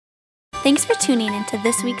Thanks for tuning into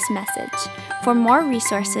this week's message. For more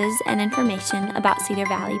resources and information about Cedar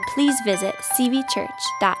Valley, please visit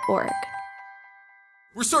cvchurch.org.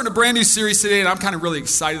 We're starting a brand new series today, and I'm kind of really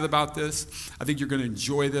excited about this. I think you're going to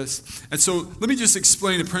enjoy this. And so let me just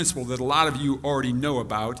explain a principle that a lot of you already know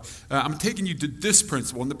about. I'm taking you to this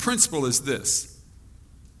principle, and the principle is this.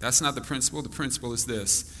 That's not the principle. The principle is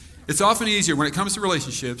this. It's often easier when it comes to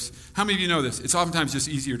relationships. How many of you know this? It's oftentimes just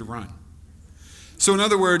easier to run. So in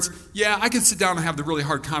other words, yeah, I can sit down and have the really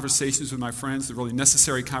hard conversations with my friends, the really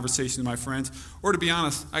necessary conversations with my friends, or to be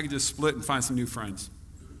honest, I can just split and find some new friends.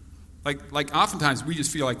 Like oftentimes we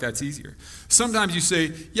just feel like that's easier. Sometimes you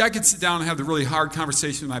say, yeah, I could sit down and have the really hard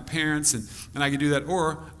conversation with my parents, and I could do that,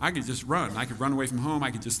 or I could just run. I could run away from home.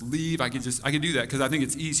 I could just leave. I could do that because I think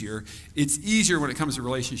it's easier. It's easier when it comes to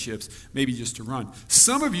relationships, maybe just to run.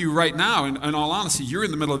 Some of you right now, in all honesty, you're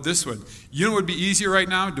in the middle of this one. You know what would be easier right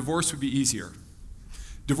now? Divorce would be easier.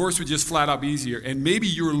 Divorce would just flat out be easier. And maybe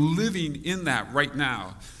you're living in that right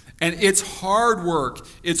now. And it's hard work.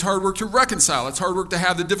 It's hard work to reconcile. It's hard work to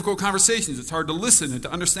have the difficult conversations. It's hard to listen and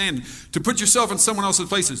to understand, to put yourself in someone else's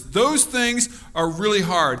places. Those things are really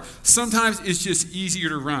hard. Sometimes it's just easier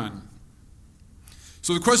to run.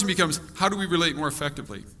 So the question becomes, how do we relate more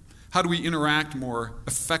effectively? How do we interact more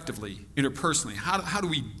effectively, interpersonally? How do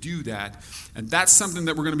we do that? And that's something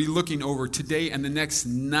that we're going to be looking over today and the next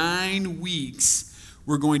 9 weeks.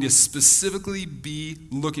 We're going to specifically be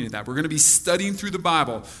looking at that. We're going to be studying through the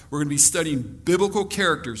Bible. We're going to be studying biblical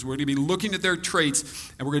characters. We're going to be looking at their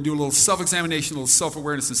traits, and we're going to do a little self-examination, a little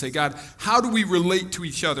self-awareness, and say, God, how do we relate to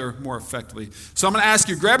each other more effectively? So I'm going to ask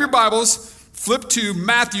you, grab your Bibles, flip to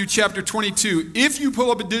Matthew chapter 22. If you pull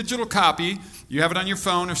up a digital copy, you have it on your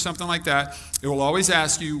phone or something like that, it will always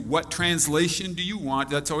ask you, what translation do you want?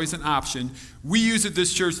 That's always an option. We use at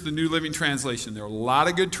this church the New Living Translation. There are a lot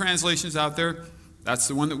of good translations out there. That's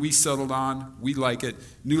the one that we settled on. We like it.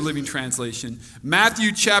 New Living Translation.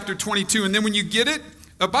 Matthew chapter 22. And then when you get it,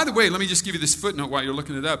 by the way, let me just give you this footnote while you're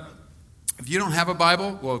looking it up. If you don't have a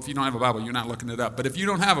Bible, well, if you don't have a Bible, you're not looking it up. But if you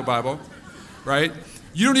don't have a Bible, right,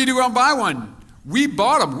 you don't need to go out and buy one. We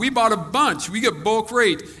bought them. We bought a bunch. We get bulk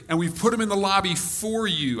rate, and we've put them in the lobby for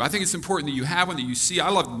you. I think it's important that you have one that you see. I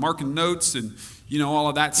love marking notes and all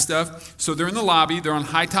of that stuff. So they're in the lobby. They're on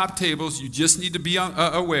high-top tables. You just need to be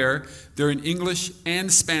aware. They're in English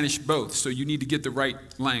and Spanish both, so you need to get the right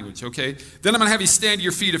language, okay? Then I'm going to have you stand to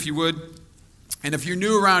your feet if you would. And if you're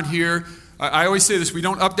new around here, I always say this, we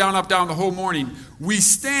don't up, down the whole morning. We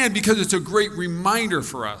stand because it's a great reminder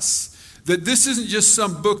for us that this isn't just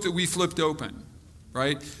some book that we flipped open.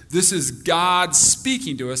 Right? This is God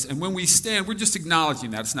speaking to us, and when we stand, we're just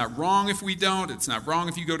acknowledging that. It's not wrong if we don't. It's not wrong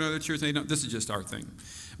if you go to another church and they don't. This is just our thing.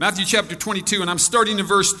 Matthew chapter 22, and I'm starting in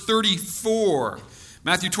verse 34.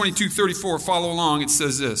 Matthew 22, 34, follow along. It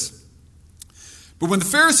says this. But when the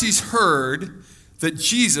Pharisees heard that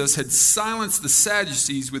Jesus had silenced the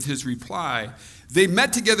Sadducees with his reply, they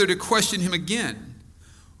met together to question him again.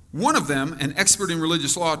 One of them, an expert in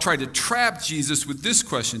religious law, tried to trap Jesus with this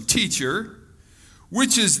question, Teacher,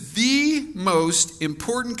 which is the most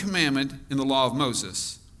important commandment in the law of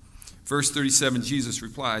Moses? Verse 37, Jesus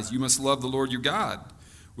replies, you must love the Lord your God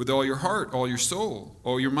with all your heart, all your soul,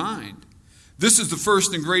 all your mind. This is the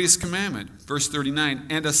first and greatest commandment. Verse 39,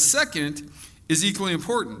 and a second is equally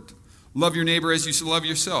important. Love your neighbor as you should love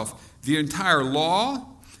yourself. The entire law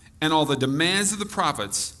and all the demands of the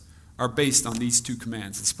prophets are based on these two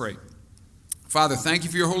commands. Let's pray. Father, thank you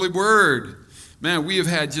for your holy word. Man, we have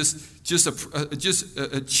had just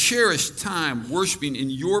a cherished time worshiping in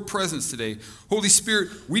your presence today. Holy Spirit,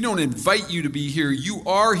 we don't invite you to be here. You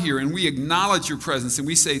are here, and we acknowledge your presence, and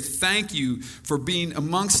we say thank you for being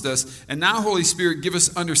amongst us. And now, Holy Spirit, give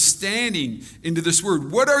us understanding into this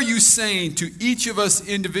word. What are you saying to each of us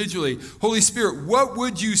individually? Holy Spirit, what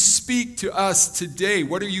would you speak to us today?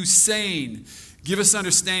 What are you saying? Give us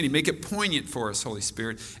understanding. Make it poignant for us, Holy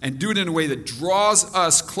Spirit, and do it in a way that draws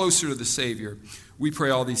us closer to the Savior. We pray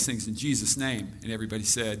all these things in Jesus' name. And everybody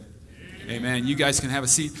said, Amen. You guys can have a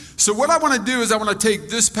seat. So what I want to do is I want to take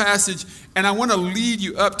this passage and I want to lead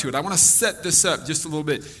you up to it. I want to set this up just a little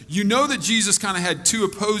bit. You know that Jesus kind of had two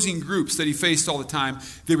opposing groups that he faced all the time.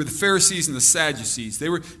 They were the Pharisees and the Sadducees.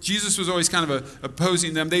 Jesus was always kind of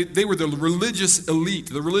opposing them. They were the religious elite,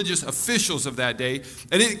 the religious officials of that day.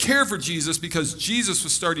 They didn't care for Jesus because Jesus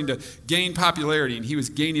was starting to gain popularity and he was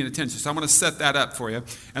gaining attention. So I want to set that up for you.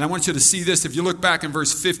 And I want you to see this. If you look back in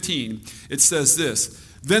verse 15, it says this.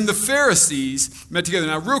 Then the Pharisees met together.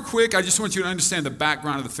 Now, real quick, I just want you to understand the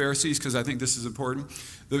background of the Pharisees because I think this is important.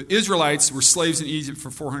 The Israelites were slaves in Egypt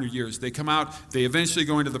for 400 years. They come out. They eventually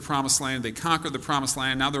go into the Promised Land. They conquer the Promised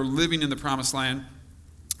Land. Now they're living in the Promised Land.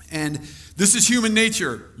 And this is human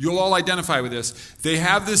nature. You'll all identify with this. They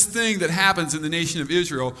have this thing that happens in the nation of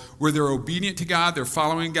Israel where they're obedient to God, they're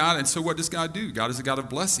following God, and so what does God do? God is a God of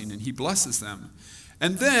blessing, and he blesses them.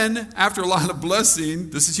 And then, after a lot of blessing,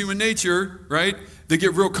 this is human nature, right? They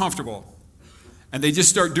get real comfortable, and they just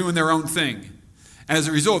start doing their own thing. And as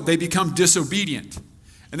a result, they become disobedient.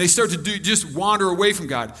 And they start to just wander away from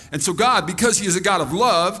God. And so God, because he is a God of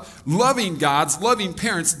love, loving gods, loving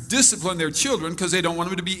parents, discipline their children because they don't want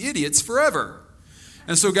them to be idiots forever.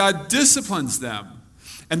 And so God disciplines them.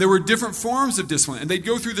 And there were different forms of discipline. And they'd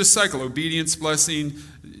go through this cycle, obedience, blessing,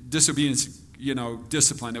 disobedience,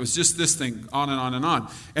 discipline. It was just this thing, on and on and on.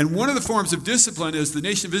 And one of the forms of discipline is the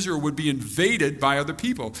nation of Israel would be invaded by other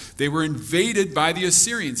people. They were invaded by the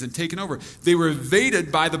Assyrians and taken over. They were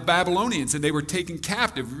invaded by the Babylonians and they were taken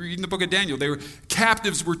captive. Reading the book of Daniel,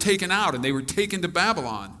 captives were taken out and they were taken to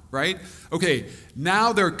Babylon, right? Okay,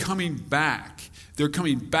 now they're coming back. They're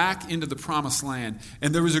coming back into the promised land.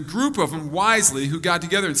 And there was a group of them, wisely, who got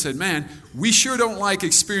together and said, man, we sure don't like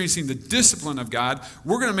experiencing the discipline of God.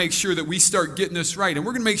 We're going to make sure that we start getting this right. And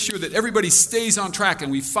we're going to make sure that everybody stays on track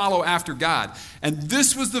and we follow after God. And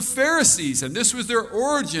this was the Pharisees, and this was their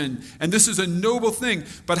origin, and this is a noble thing.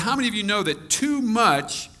 But how many of you know that too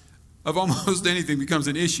much of almost anything becomes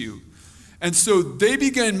an issue? And so they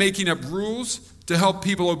began making up rules to help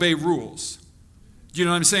people obey rules. You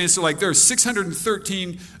know what I'm saying? So like there's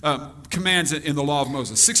 613 commands in the law of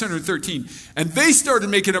Moses, 613. And they started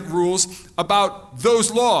making up rules about those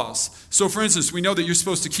laws. So for instance, we know that you're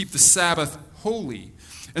supposed to keep the Sabbath holy.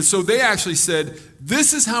 And so they actually said,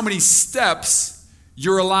 this is how many steps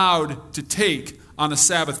you're allowed to take on a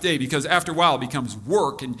Sabbath day, because after a while it becomes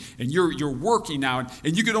work, and you're working now,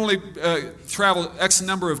 and you could only travel X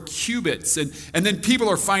number of cubits, and then people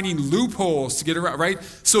are finding loopholes to get around, right?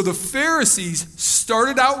 So the Pharisees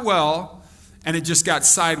started out well, and it just got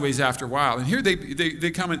sideways after a while. And here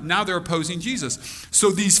they come, and now they're opposing Jesus.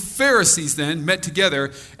 So these Pharisees then met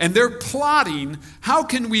together, and they're plotting, how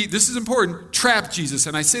can we, this is important, trap Jesus.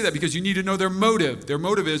 And I say that because you need to know their motive. Their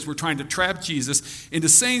motive is we're trying to trap Jesus into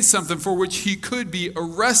saying something for which he could be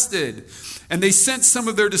arrested. And they sent some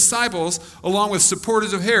of their disciples along with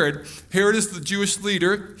supporters of Herod. Herod is the Jewish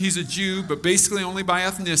leader. He's a Jew, but basically only by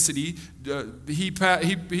ethnicity.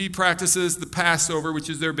 He practices the Passover, which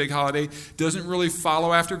is their big holiday, doesn't really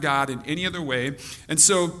follow after God in any other way. And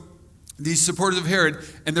so these supporters of Herod,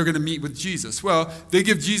 and they're going to meet with Jesus. Well, they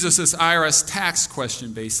give Jesus this IRS tax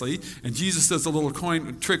question, basically, and Jesus does a little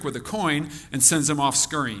coin trick with a coin and sends them off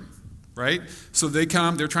scurrying. Right? So they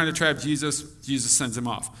come, they're trying to trap Jesus. Jesus sends them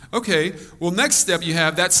off. Okay, well, next step you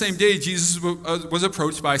have, that same day, Jesus was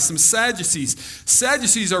approached by some Sadducees.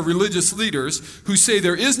 Sadducees are religious leaders who say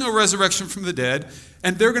there is no resurrection from the dead,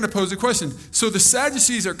 and they're going to pose a question. So the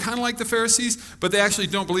Sadducees are kind of like the Pharisees, but they actually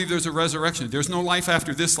don't believe there's a resurrection. There's no life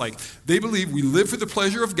after this life. They believe we live for the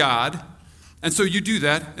pleasure of God, and so you do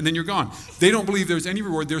that, and then you're gone. They don't believe there's any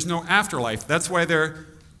reward. There's no afterlife. That's why they're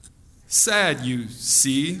sad, you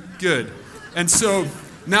see. Good. And so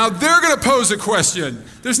now they're going to pose a question.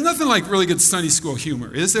 There's nothing like really good Sunday school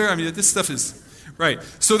humor, is there? I mean, this stuff is, right.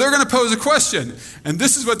 So they're going to pose a question. And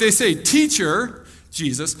this is what they say. Teacher,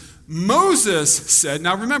 Jesus, Moses said,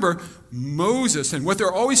 now remember, Moses, and what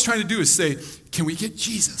they're always trying to do is say, can we get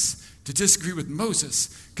Jesus to disagree with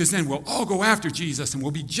Moses? Because then we'll all go after Jesus and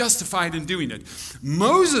we'll be justified in doing it.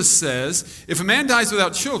 Moses says, if a man dies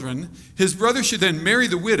without children, his brother should then marry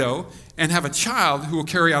the widow and have a child who will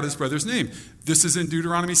carry out his brother's name. This is in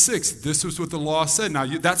Deuteronomy 6. This was what the law said. Now,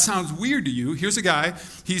 that sounds weird to you. Here's a guy.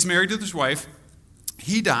 He's married to his wife.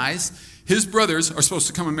 He dies. His brothers are supposed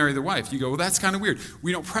to come and marry the wife. You go, well, that's kind of weird.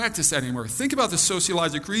 We don't practice that anymore. Think about the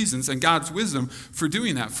sociologic reasons and God's wisdom for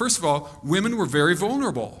doing that. First of all, women were very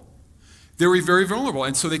vulnerable. They were very vulnerable,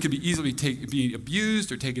 and so they could be easily be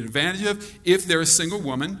abused or taken advantage of if they're a single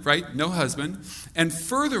woman, right? No husband. And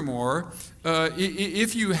furthermore,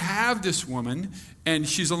 if you have this woman and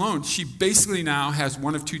she's alone, she basically now has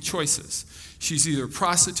one of two choices. She's either a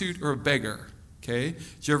prostitute or a beggar, okay?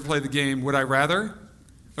 Did you ever play the game, Would I Rather?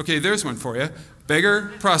 Okay, there's one for you.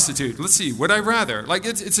 Beggar, prostitute. Let's see, would I rather? Like,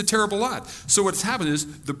 it's a terrible lot. So what's happened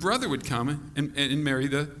is the brother would come and marry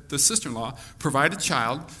the sister-in-law, provide a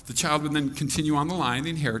child. The child would then continue on the line, the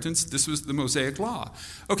inheritance. This was the Mosaic law.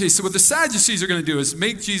 Okay, so what the Sadducees are going to do is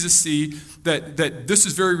make Jesus see that this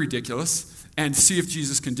is very ridiculous and see if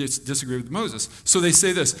Jesus can disagree with Moses. So they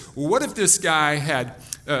say this, well, what if this guy had,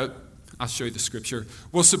 I'll show you the scripture.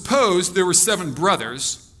 Well, suppose there were 7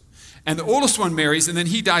 brothers, And the oldest one marries, and then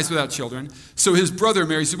he dies without children. So his brother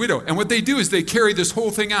marries the widow. And what they do is they carry this whole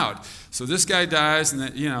thing out. So this guy dies, and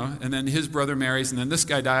then, and then his brother marries, and then this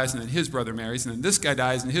guy dies, and then his brother marries, and then this guy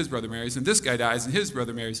dies, and his brother marries, and this guy dies, and his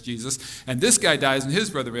brother marries Jesus, and this guy dies, and his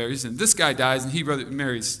brother marries, and this guy dies, and he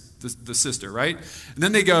marries the sister, right? And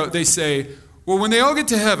then they say, well, when they all get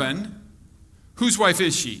to heaven, whose wife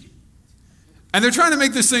is she? And they're trying to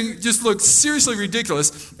make this thing just look seriously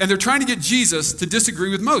ridiculous, and they're trying to get Jesus to disagree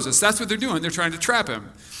with Moses. That's what they're doing. They're trying to trap him.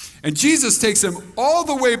 And Jesus takes them all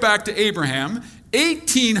the way back to Abraham.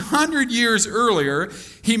 1,800 years earlier,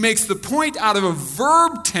 he makes the point out of a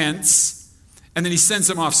verb tense, and then he sends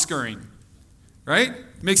them off scurrying. Right?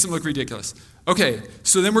 Makes them look ridiculous. Okay,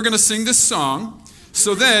 so then we're going to sing this song.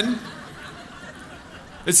 So then,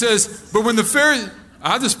 it says, but when the Pharisees...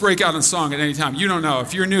 I'll just break out in song at any time. You don't know.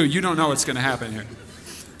 If you're new, you don't know what's going to happen here.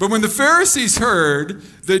 But when the Pharisees heard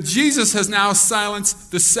that Jesus has now silenced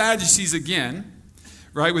the Sadducees again,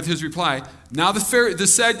 right, with his reply, now the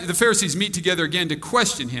Pharisees meet together again to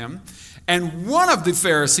question him. And one of the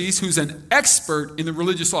Pharisees, who's an expert in the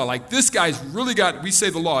religious law, like this guy's really got, we say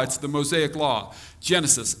the law, it's the Mosaic law.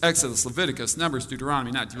 Genesis, Exodus, Leviticus, Numbers,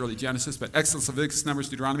 Deuteronomy, not really Genesis, but Exodus, Leviticus, Numbers,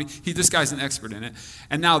 Deuteronomy. This guy's an expert in it.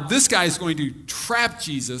 And now this guy is going to trap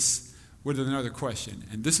Jesus with another question.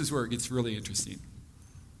 And this is where it gets really interesting.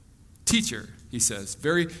 Teacher, he says,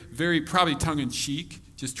 very, very probably tongue-in-cheek,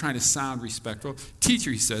 just trying to sound respectful.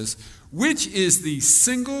 Teacher, he says, which is the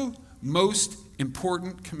single most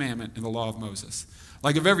important commandment in the law of Moses?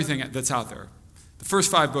 Like of everything that's out there. The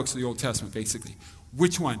first 5 books of the Old Testament, basically.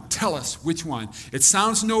 Which one? Tell us which one. It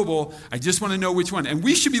sounds noble. I just want to know which one. And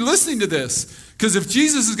we should be listening to this. Because if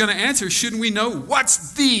Jesus is going to answer, shouldn't we know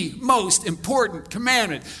what's the most important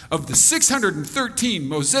commandment of the 613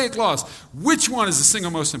 Mosaic laws? Which one is the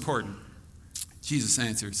single most important? Jesus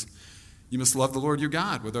answers, you must love the Lord your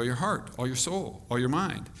God with all your heart, all your soul, all your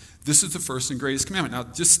mind. This is the first and greatest commandment.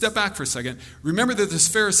 Now, just step back for a second. Remember that this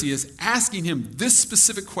Pharisee is asking him this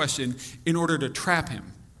specific question in order to trap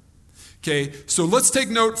him. Okay, so let's take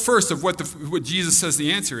note first of what Jesus says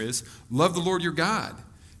the answer is. Love the Lord your God.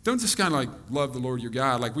 Don't just kind of like love the Lord your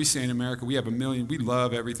God. Like we say in America, we have a million, we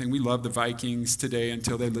love everything. We love the Vikings today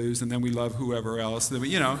until they lose, and then we love whoever else.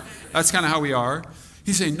 That's kind of how we are.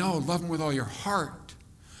 He's saying, no, love him with all your heart.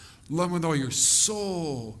 Love him with all your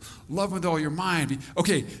soul. Love him with all your mind.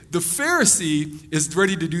 Okay, the Pharisee is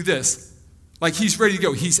ready to do this. Like he's ready to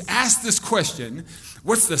go. He's asked this question.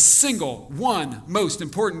 What's the single one most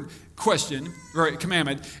important question, or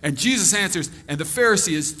commandment? And Jesus answers, and the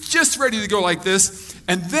Pharisee is just ready to go like this.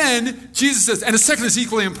 And then Jesus says, and a second is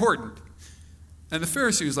equally important. And the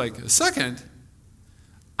Pharisee was like, a second?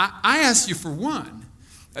 I asked you for one.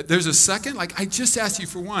 There's a second? Like, I just asked you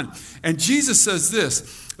for one. And Jesus says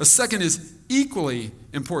this, a second is equally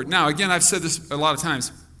important. Now, again, I've said this a lot of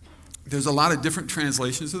times. There's a lot of different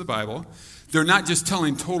translations of the Bible. They're not just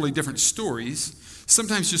telling totally different stories.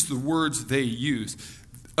 Sometimes just the words they use.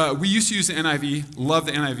 We used to use the NIV. Love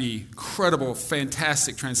the NIV. Incredible,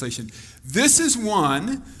 fantastic translation. This is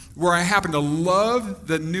one where I happen to love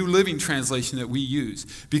the New Living Translation that we use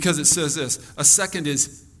because it says this, a second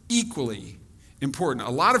is equally important.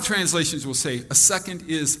 A lot of translations will say a second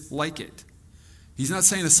is like it. He's not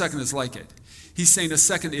saying a second is like it. He's saying a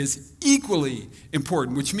second is equally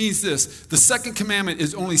important, which means this. The second commandment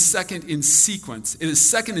is only second in sequence. It is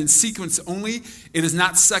second in sequence only. It is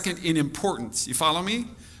not second in importance. You follow me?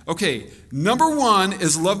 Okay, number one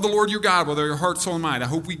is love the Lord your God with all your heart, soul, and mind. I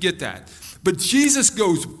hope we get that. But Jesus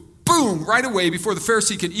goes, boom, right away before the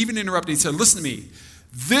Pharisee can even interrupt. He said, listen to me.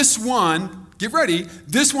 This one, get ready,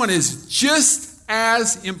 this one is just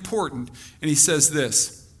as important. And he says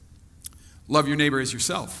this, love your neighbor as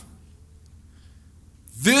yourself.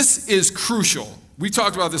 This is crucial. We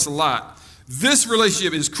talked about this a lot. This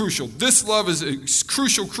relationship is crucial. This love is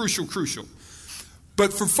crucial, crucial, crucial.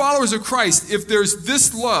 But for followers of Christ, if there's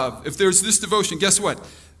this love, if there's this devotion, guess what?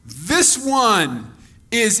 This one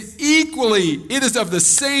is equally, it is of the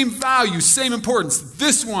same value, same importance.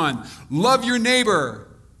 This one, love your neighbor,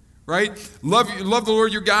 right? Love the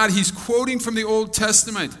Lord your God. He's quoting from the Old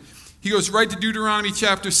Testament. He goes right to Deuteronomy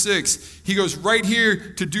chapter 6. He goes right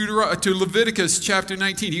here to Leviticus chapter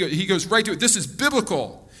 19. He goes right to it. This is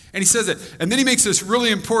biblical. And he says it. And then he makes this really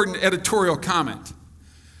important editorial comment.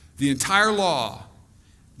 The entire law,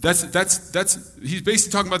 he's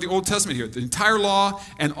basically talking about the Old Testament here. The entire law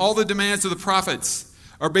and all the demands of the prophets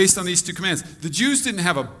are based on these two commands. The Jews didn't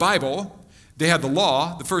have a Bible. They had the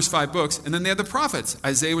law, the first 5 books, and then they had the prophets.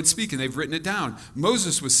 Isaiah would speak, and they've written it down.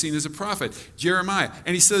 Moses was seen as a prophet, Jeremiah.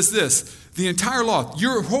 And he says this, the entire law,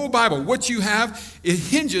 your whole Bible, what you have, it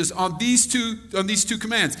hinges on these two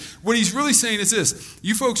commands. What he's really saying is this,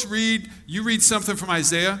 you folks read something from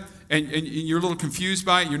Isaiah, and you're a little confused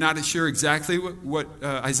by it, you're not sure exactly what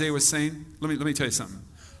Isaiah was saying. Let me tell you something.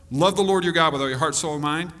 Love the Lord your God with all your heart, soul, and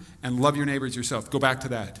mind, and love your neighbor as yourself. Go back to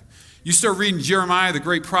that. You start reading Jeremiah, the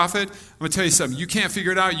great prophet, I'm going to tell you something. You can't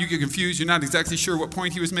figure it out. You get confused. You're not exactly sure what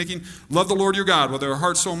point he was making. Love the Lord your God with your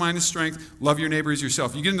heart, soul, mind, and strength. Love your neighbor as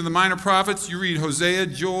yourself. You get into the minor prophets. You read Hosea,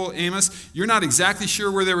 Joel, Amos. You're not exactly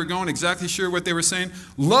sure where they were going, exactly sure what they were saying.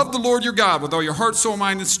 Love the Lord your God with all your heart, soul,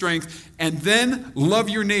 mind, and strength. And then love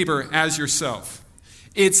your neighbor as yourself.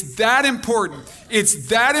 It's that important. It's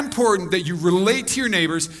that important that you relate to your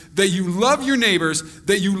neighbors, that you love your neighbors,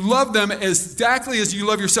 that you love them exactly as you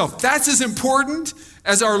love yourself. That's as important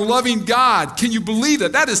as our loving God. Can you believe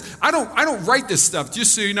that? That is, I don't write this stuff,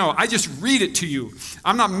 just so you know. I just read it to you.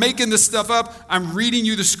 I'm not making this stuff up. I'm reading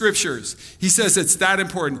you the scriptures. He says it's that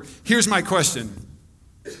important. Here's my question.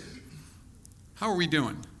 How are we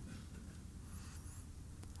doing?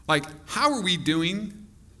 Like, how are we doing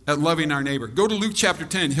at loving our neighbor? Go to Luke chapter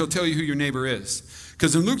 10. He'll tell you who your neighbor is.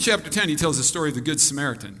 Because in Luke chapter 10, he tells the story of the Good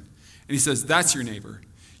Samaritan. And he says, that's your neighbor.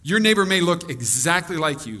 Your neighbor may look exactly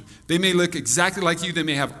like you. They may look exactly like you. They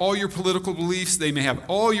may have all your political beliefs. They may have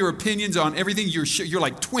all your opinions on everything. You're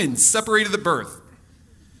like twins, separated at birth.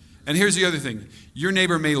 And here's the other thing. Your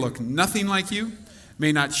neighbor may look nothing like you,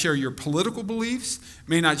 may not share your political beliefs,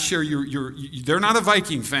 may not share they're not a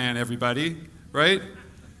Viking fan, everybody, right?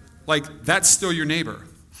 Like, that's still your neighbor.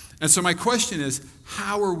 And so my question is,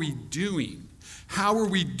 how are we doing? How are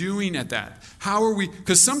we doing at that? How are we?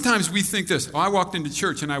 Because sometimes we think this, I walked into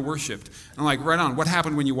church and I worshiped. And I'm like, right on, what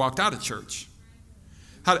happened when you walked out of church?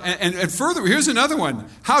 And further, here's another one.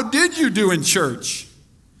 How did you do in church?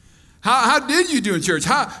 How did you do in church?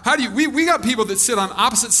 How do you? We got people that sit on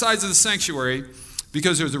opposite sides of the sanctuary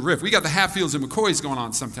because there's a rift. We got the Hatfields and McCoys going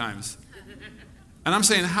on sometimes. And I'm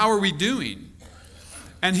saying, how are we doing?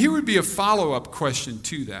 And here would be a follow-up question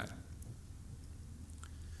to that.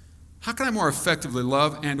 How can I more effectively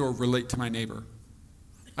love and or relate to my neighbor?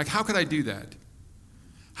 Like, how could I do that?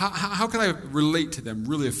 How can I relate to them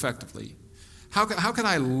really effectively? How can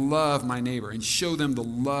I love my neighbor and show them the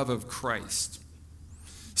love of Christ?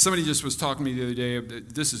 Somebody just was talking to me the other day.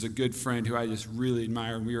 This is a good friend who I just really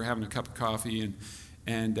admire, and we were having a cup of coffee,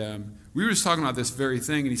 and we were just talking about this very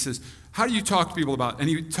thing, and he says, how do you talk to people about, and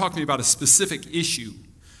he talked to me about a specific issue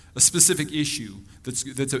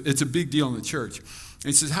it's a big deal in the church. And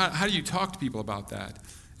he says, how do you talk to people about that?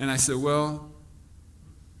 And I said, well,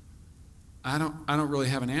 I don't really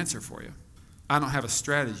have an answer for you. I don't have a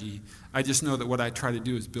strategy. I just know that what I try to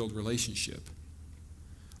do is build relationship.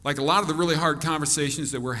 Like a lot of the really hard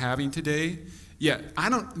conversations that we're having today,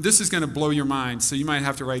 this is going to blow your mind, so you might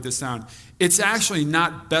have to write this down. It's actually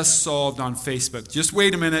not best solved on Facebook. Just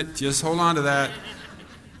wait a minute. Just hold on to that.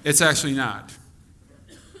 It's actually not.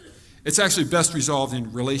 It's actually best resolved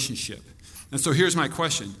in relationship. And so here's my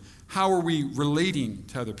question. How are we relating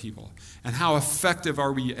to other people? And how effective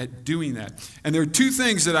are we at doing that? And there are two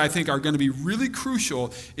things that I think are going to be really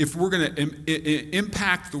crucial if we're going to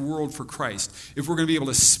impact the world for Christ, if we're going to be able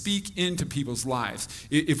to speak into people's lives,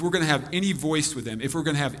 if we're going to have any voice with them, if we're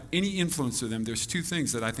going to have any influence with them. There's two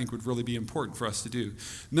things that I think would really be important for us to do.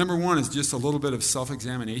 Number one is just a little bit of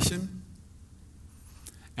self-examination.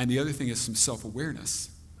 And the other thing is some self-awareness.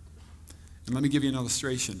 And let me give you an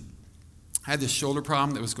illustration. I had this shoulder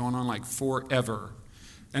problem that was going on like forever.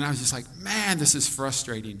 And I was just like, man, this is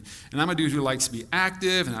frustrating. And I'm a dude who likes to be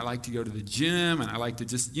active, and I like to go to the gym, and I like to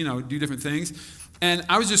just, do different things. And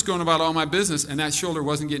I was just going about all my business, and that shoulder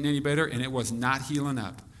wasn't getting any better, and it was not healing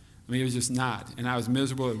up. I mean, it was just not. And I was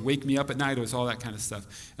miserable. It would wake me up at night. It was all that kind of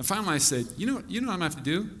stuff. And finally I said, you know what I'm going to have to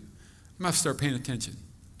do? I'm going to have to start paying attention.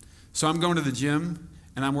 So I'm going to the gym,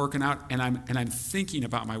 and I'm working out, and I'm thinking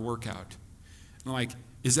about my workout. I'm like,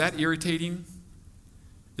 is that irritating?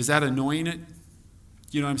 Is that annoying it?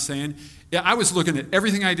 You know what I'm saying? Yeah, I was looking at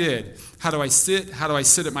everything I did. How do I sit? How do I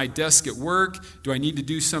sit at my desk at work? Do I need to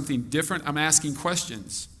do something different? I'm asking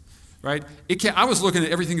questions, right? I was looking at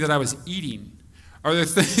everything that I was eating. Are there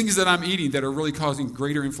things that I'm eating that are really causing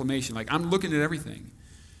greater inflammation? Like, I'm looking at everything.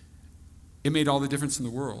 It made all the difference in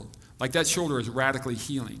the world. Like, that shoulder is radically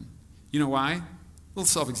healing. You know why? A little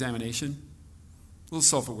self-examination, a little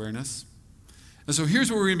self-awareness. And so here's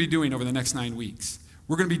what we're going to be doing over the next 9 weeks.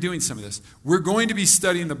 we're going to be doing some of this. We're going to be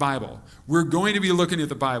studying the Bible. We're going to be looking at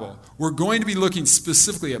the Bible. We're going to be looking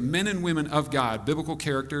specifically at men and women of God, biblical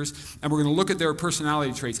characters, and we're going to look at their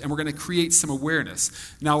personality traits, and we're going to create some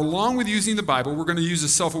awareness. Now, along with using the Bible, we're going to use a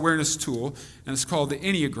self-awareness tool, and it's called the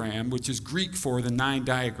Enneagram, which is Greek for the 9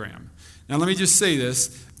 diagram. Now, let me just say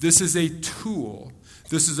this. This is a tool.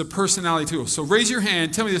 This is a personality tool. So raise your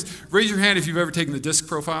hand. Tell me this. Raise your hand if you've ever taken the DISC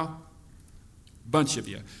profile. Bunch of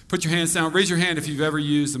you. Put your hands down. Raise your hand if you've ever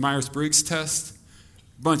used the Myers-Briggs test.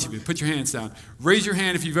 Bunch of you. Put your hands down. Raise your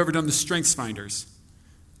hand if you've ever done the Strengths Finders.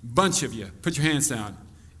 Bunch of you. Put your hands down.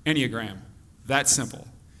 Enneagram. That simple.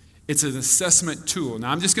 It's an assessment tool.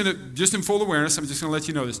 Now, I'm just in full awareness, I'm just going to let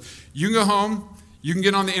you know this. You can go home, you can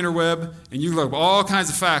get on the interweb, and you can look up all kinds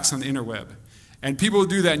of facts on the interweb. And people will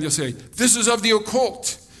do that, and you'll say, this is of the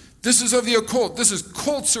occult. This is of the occult. This is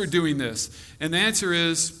cults are doing this. And the answer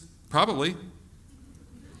is probably.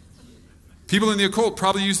 People in the occult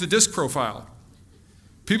probably use the DISC profile.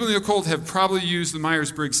 People in the occult have probably used the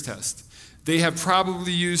Myers-Briggs test. They have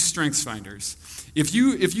probably used Strengths Finders. If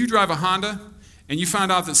you drive a Honda and you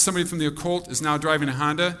find out that somebody from the occult is now driving a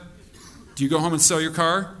Honda, do you go home and sell your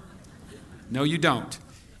car? No, you don't.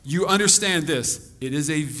 You understand this. It is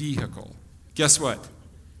a vehicle. Guess what?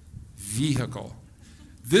 Vehicle.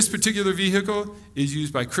 This particular vehicle is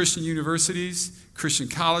used by Christian universities, Christian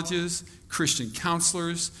colleges, Christian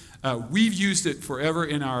counselors. We've used it forever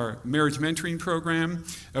in our marriage mentoring program.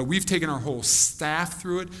 We've taken our whole staff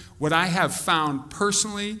through it. What I have found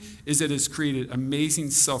personally is that it's created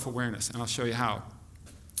amazing self-awareness, and I'll show you how.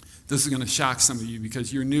 This is going to shock some of you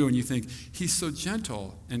because you're new and you think, he's so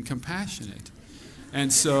gentle and compassionate.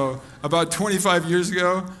 And so about 25 years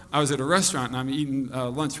ago, I was at a restaurant and I'm eating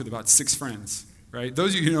lunch with about 6 friends, right?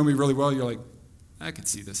 Those of you who know me really well, you're like, I could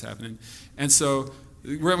see this happening. And so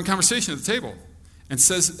we're having a conversation at the table. And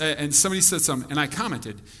somebody said something, and I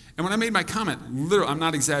commented. And when I made my comment, literally, I'm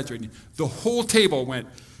not exaggerating, the whole table went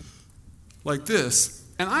like this.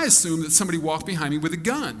 And I assumed that somebody walked behind me with a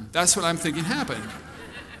gun. That's what I'm thinking happened.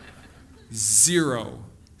 0.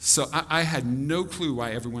 So I had no clue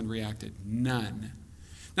why everyone reacted. None.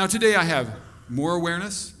 Now, today I have more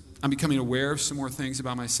awareness. I'm becoming aware of some more things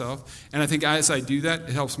about myself. And I think as I do that,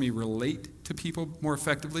 it helps me relate to people more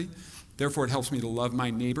effectively. Therefore, it helps me to love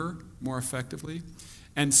my neighbor more effectively.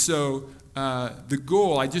 And so the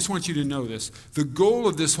goal, I just want you to know this, the goal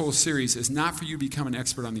of this whole series is not for you to become an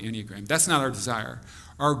expert on the Enneagram. That's not our desire.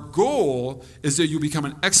 Our goal is that you become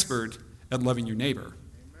an expert at loving your neighbor.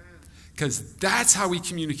 Because that's how we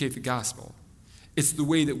communicate the gospel. It's the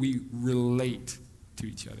way that we relate to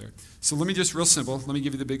each other. So let me just, real simple, let me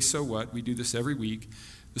give you the big so what. We do this every week.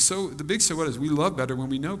 The big so what is we love better when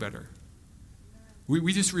we know better.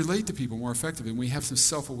 We just relate to people more effectively when we have some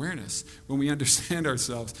self-awareness, when we understand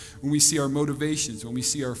ourselves, when we see our motivations, when we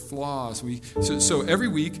see our flaws. So every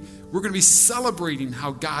week, we're going to be celebrating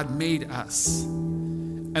how God made us.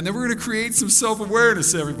 And then we're going to create some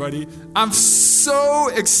self-awareness, everybody. I'm so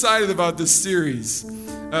excited about this series.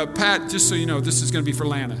 Pat, just so you know, this is going to be for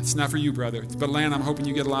Lana. It's not for you, brother. But Lana, I'm hoping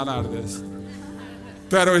you get a lot out of this.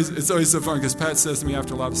 Pat, it's always so fun because Pat says to me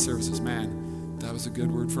after a lot of services, man, that was a good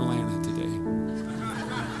word for Lana today.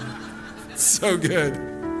 So good.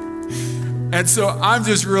 And so I'm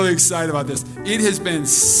just really excited about this. It has been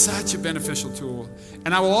such a beneficial tool.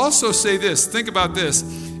 And I will also say this. Think about this.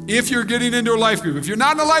 If you're getting into a life group, if you're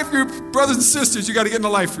not in a life group, brothers and sisters, you got to get in a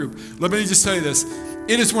life group. Let me just tell you this.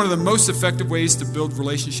 It is one of the most effective ways to build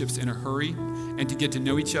relationships in a hurry and to get to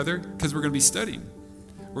know each other because we're going to be studying.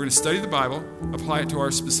 We're going to study the Bible, apply it to our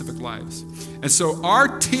specific lives. And so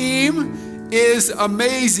our team is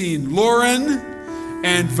amazing. Lauren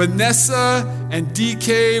and Vanessa and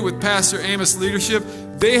DK with Pastor Amos' leadership,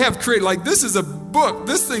 they have created, this is a book.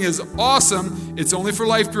 This thing is awesome. It's only for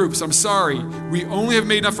life groups. I'm sorry. We only have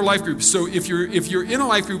made enough for life groups. So if you're in a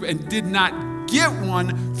life group and did not get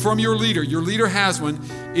one from your leader has one.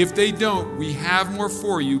 If they don't, we have more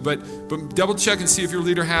for you, but double check and see if your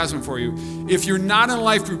leader has one for you. If you're not in a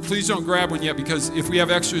life group, please don't grab one yet because if we have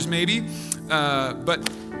extras, maybe.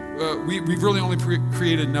 We've really only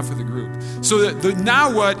created enough for the group. So the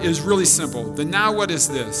now what is really simple. The now what is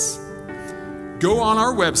this. Go on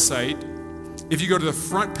our website. If you go to the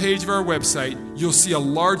front page of our website, you'll see a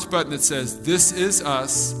large button that says, This is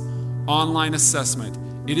Us Online Assessment.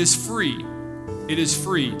 It is free. It is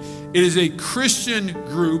free. It is a Christian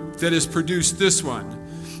group that has produced this one.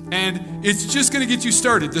 And it's just going to get you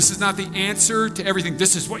started. This is not the answer to everything.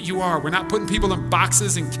 This is what you are. We're not putting people in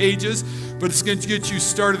boxes and cages, but it's going to get you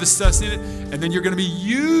started assessing it, and then you're going to be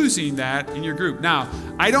using that in your group. Now,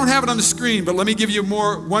 I don't have it on the screen, but let me give you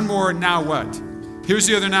one more now what. Here's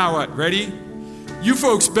the other now what. Ready? you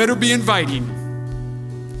folks better be inviting.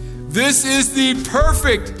 This is the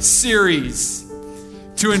perfect series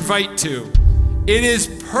to invite to. It is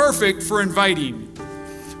perfect for inviting.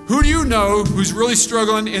 Who do you know who's really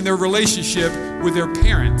struggling in their relationship with their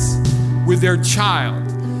parents, with their child?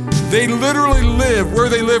 They literally live where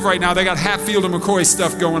they live right now. They got Hatfield and McCoy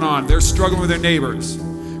stuff going on. They're struggling with their neighbors,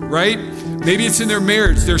 right? Maybe it's in their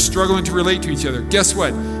marriage. They're struggling to relate to each other. Guess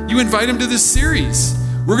what? You invite them to this series.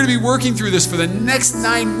 We're going to be working through this for the next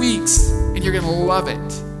 9 weeks, and you're going to love it,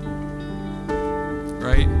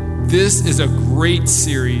 right? This is a great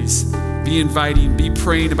series. Be inviting. Be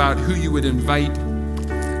praying about who you would invite. I'm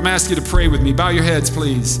going to ask you to pray with me. Bow your heads,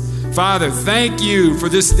 please. Father, thank you for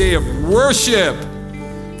this day of worship.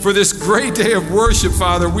 For this great day of worship,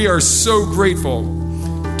 Father, we are so grateful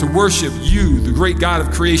to worship you, the great God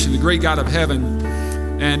of creation, the great God of heaven.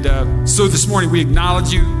 And so this morning we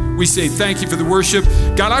acknowledge you. We say thank you for the worship.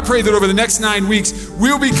 God, I pray that over the next 9 weeks,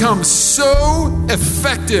 we'll become so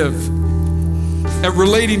effective at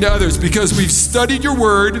relating to others because we've studied your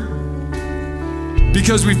word,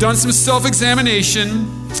 because we've done some self-examination,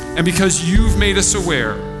 and because you've made us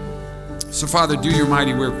aware. So, Father, do your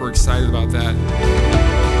mighty work. We're excited about that.